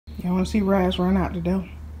Y'all want to see Razz run out the door?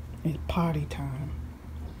 It's party time.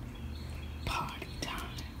 Party time.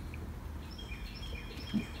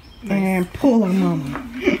 Nice. And pull her mama.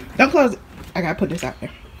 Don't close it. I gotta put this out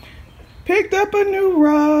there. Picked up a new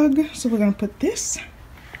rug. So we're gonna put this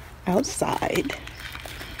outside.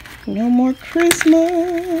 No more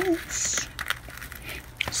Christmas.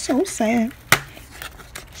 So sad.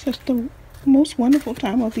 Such the most wonderful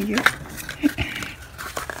time of the year.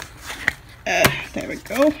 There we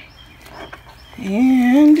go.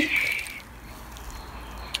 And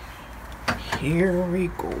here we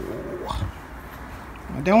go.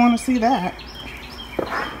 I don't want to see that.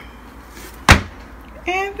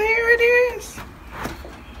 And there it is.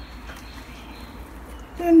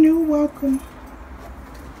 The new welcome.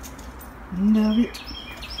 Love it.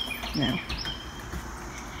 Now,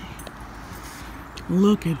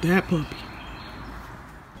 look at that puppy.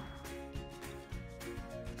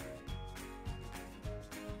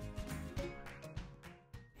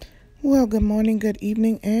 Well, good morning, good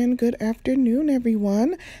evening, and good afternoon,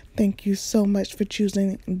 everyone. Thank you so much for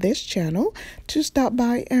choosing this channel to stop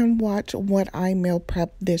by and watch what I meal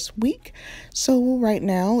prep this week. So right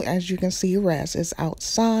now, as you can see, Razz is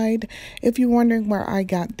outside. If you're wondering where I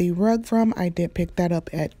got the rug from, I did pick that up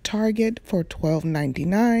at Target for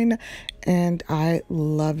 $12.99. And I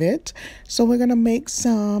love it. So we're going to make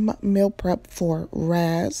some meal prep for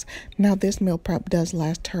Razz. Now this meal prep does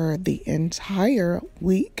last her the entire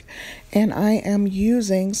week. And I am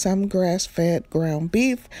using some grass-fed ground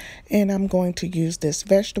beef. And I'm going to use this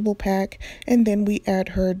vegetable pack. And then we add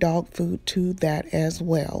her dog food to that as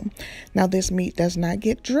well. Now this meat does not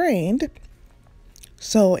get drained.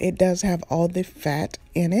 So it does have all the fat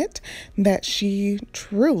in it that she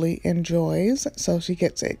truly enjoys. So she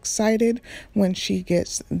gets excited when she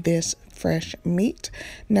gets this fresh meat.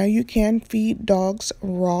 Now you can feed dogs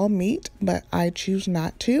raw meat, but I choose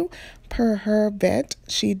not to. Per her vet,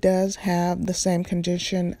 she does have the same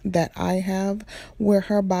condition that I have, where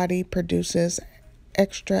her body produces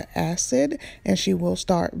extra acid and she will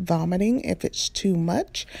start vomiting if it's too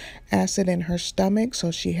much acid in her stomach.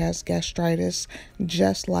 So she has gastritis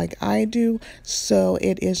just like I do. So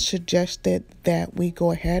it is suggested that we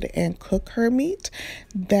go ahead and cook her meat.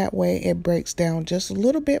 That way it breaks down just a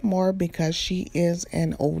little bit more because she is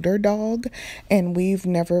an older dog and we've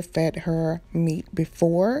never fed her meat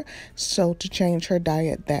before. So to change her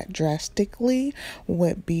diet that drastically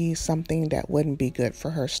would be something that wouldn't be good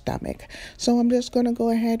for her stomach. So I'm just going to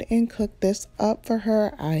go ahead and cook this up for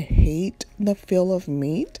her. I hate the feel of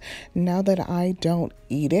meat. Now that I don't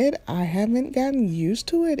eat it, I haven't gotten used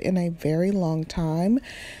to it in a very long time.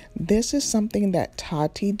 This is something that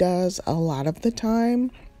Tati does a lot of the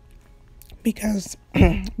time because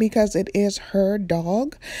it is her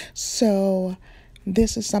dog. So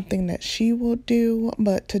this is something that she will do,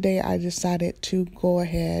 but today I decided to go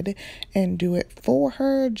ahead and do it for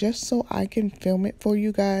her just so I can film it for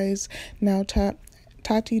you guys. Now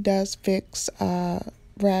Tati does fix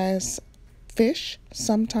Razz fish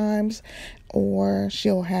sometimes, or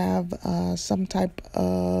she'll have some type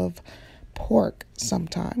of pork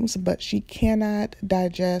sometimes, but she cannot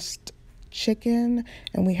digest chicken,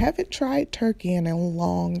 and we haven't tried turkey in a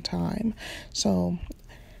long time. So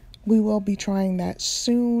we will be trying that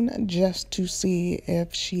soon just to see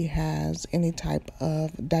if she has any type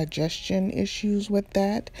of digestion issues with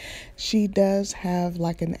that. She does have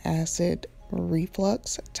like an acid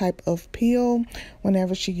reflux type of peel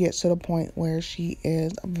whenever she gets to the point where she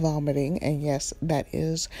is vomiting, and yes, that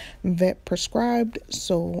is vet prescribed,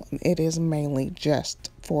 so it is mainly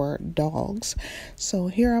just for dogs. So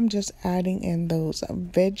here I'm just adding in those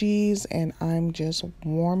veggies and I'm just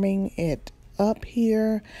warming it up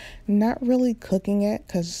here, not really cooking it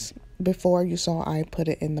because before you saw I put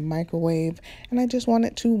it in the microwave and I just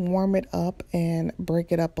wanted to warm it up and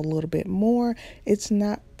break it up a little bit more. It's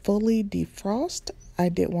not fully defrost. I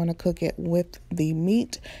did want to cook it with the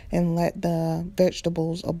meat and let the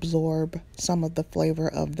vegetables absorb some of the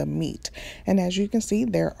flavor of the meat. And as you can see,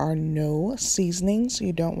 there are no seasonings.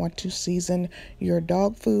 You don't want to season your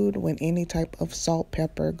dog food with any type of salt,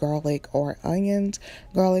 pepper, garlic, or onions.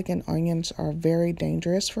 Garlic and onions are very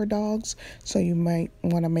dangerous for dogs, so you might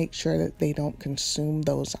want to make sure that they don't consume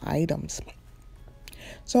those items.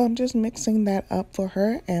 So I'm just mixing that up for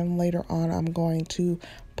her, and later on I'm going to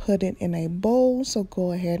put it in a bowl. So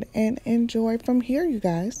go ahead and enjoy from here, you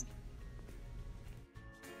guys.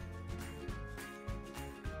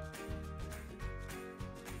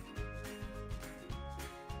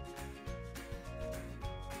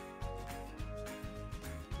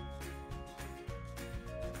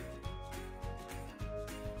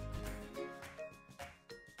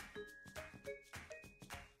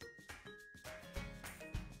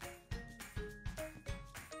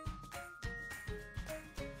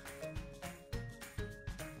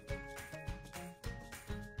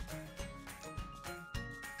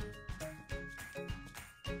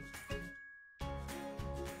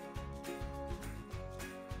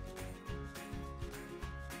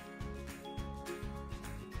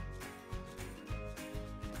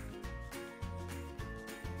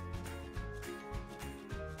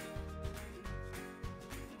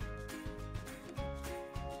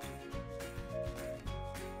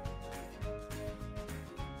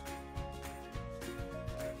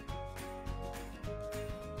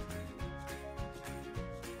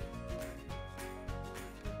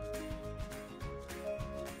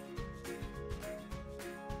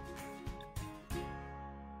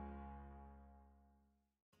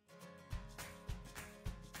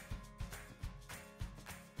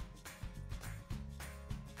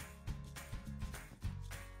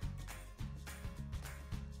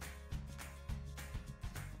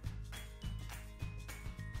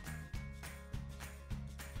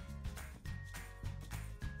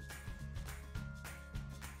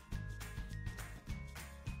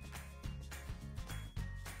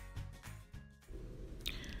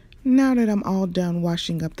 Now that I'm all done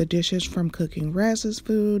washing up the dishes from cooking Razz's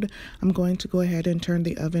food, I'm going to go ahead and turn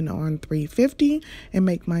the oven on 350 and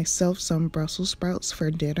make myself some Brussels sprouts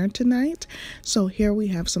for dinner tonight. So here we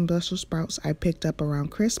have some Brussels sprouts I picked up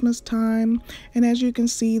around Christmas time. And as you can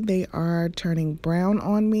see, they are turning brown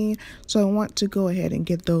on me. So I want to go ahead and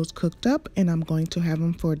get those cooked up, and I'm going to have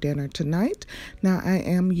them for dinner tonight. Now I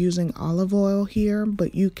am using olive oil here,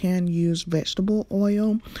 but you can use vegetable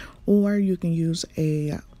oil, or you can use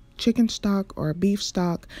a chicken stock or beef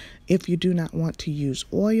stock if you do not want to use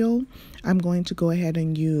oil. I'm going to go ahead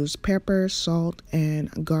and use pepper, salt,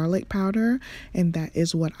 and garlic powder, and that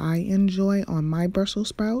is what I enjoy on my Brussels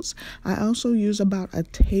sprouts. I also use about a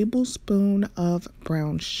tablespoon of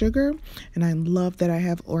brown sugar, and I love that I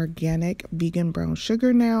have organic vegan brown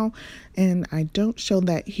sugar now, and I don't show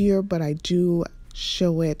that here, but I do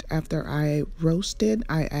show it after I roast it.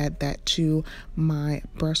 I add that to my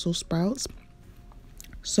Brussels sprouts.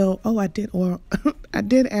 So, I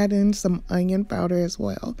did add in some onion powder as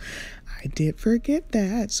well. I did forget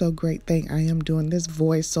that. So great thing I am doing this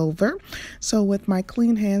voiceover. So with my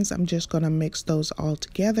clean hands, I'm just going to mix those all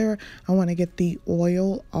together. I want to get the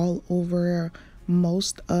oil all over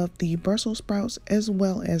most of the Brussels sprouts as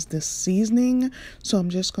well as the seasoning. So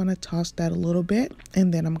I'm just going to toss that a little bit,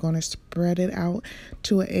 and then I'm going to spread it out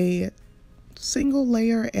to a single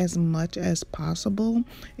layer as much as possible.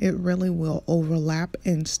 It really will overlap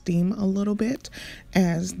and steam a little bit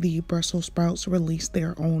as the Brussels sprouts release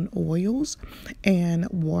their own oils and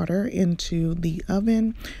water into the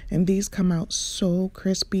oven, and these come out so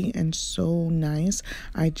crispy and so nice.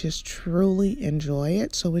 I just truly enjoy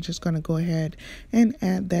it. So we're just going to go ahead and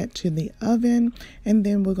add that to the oven, and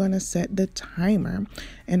then we're going to set the timer,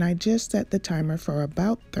 and I just set the timer for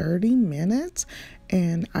about 30 minutes,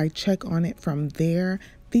 and I check on it from there.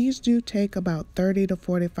 These do take about 30 to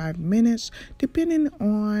 45 minutes depending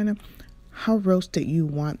on how roasted you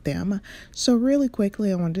want them. So really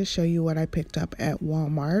quickly, I wanted to show you what I picked up at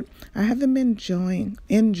Walmart. I haven't been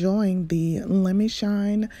enjoying the Let Me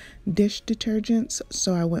Shine dish detergents,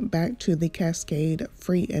 so I went back to the Cascade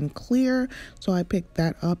Free and Clear. So I picked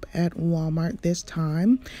that up at Walmart this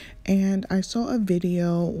time, and I saw a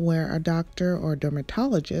video where a doctor or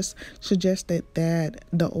dermatologist suggested that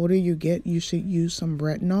the older you get, you should use some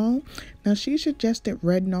retinol. Now she suggested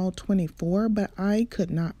retinol 24, but I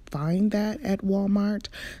could not find that at Walmart.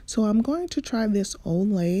 So I'm going to try this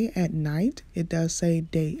Olay at night. It does say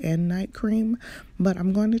day and night cream, but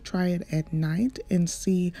I'm going to try it at night and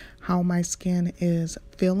see how my skin is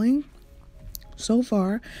feeling. So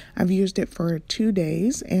far, I've used it for 2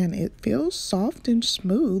 days and it feels soft and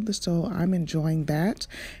smooth, so I'm enjoying that.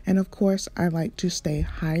 And of course, I like to stay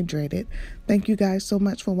hydrated. Thank you guys so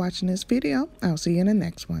much for watching this video. I'll see you in the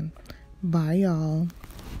next one. Bye, y'all.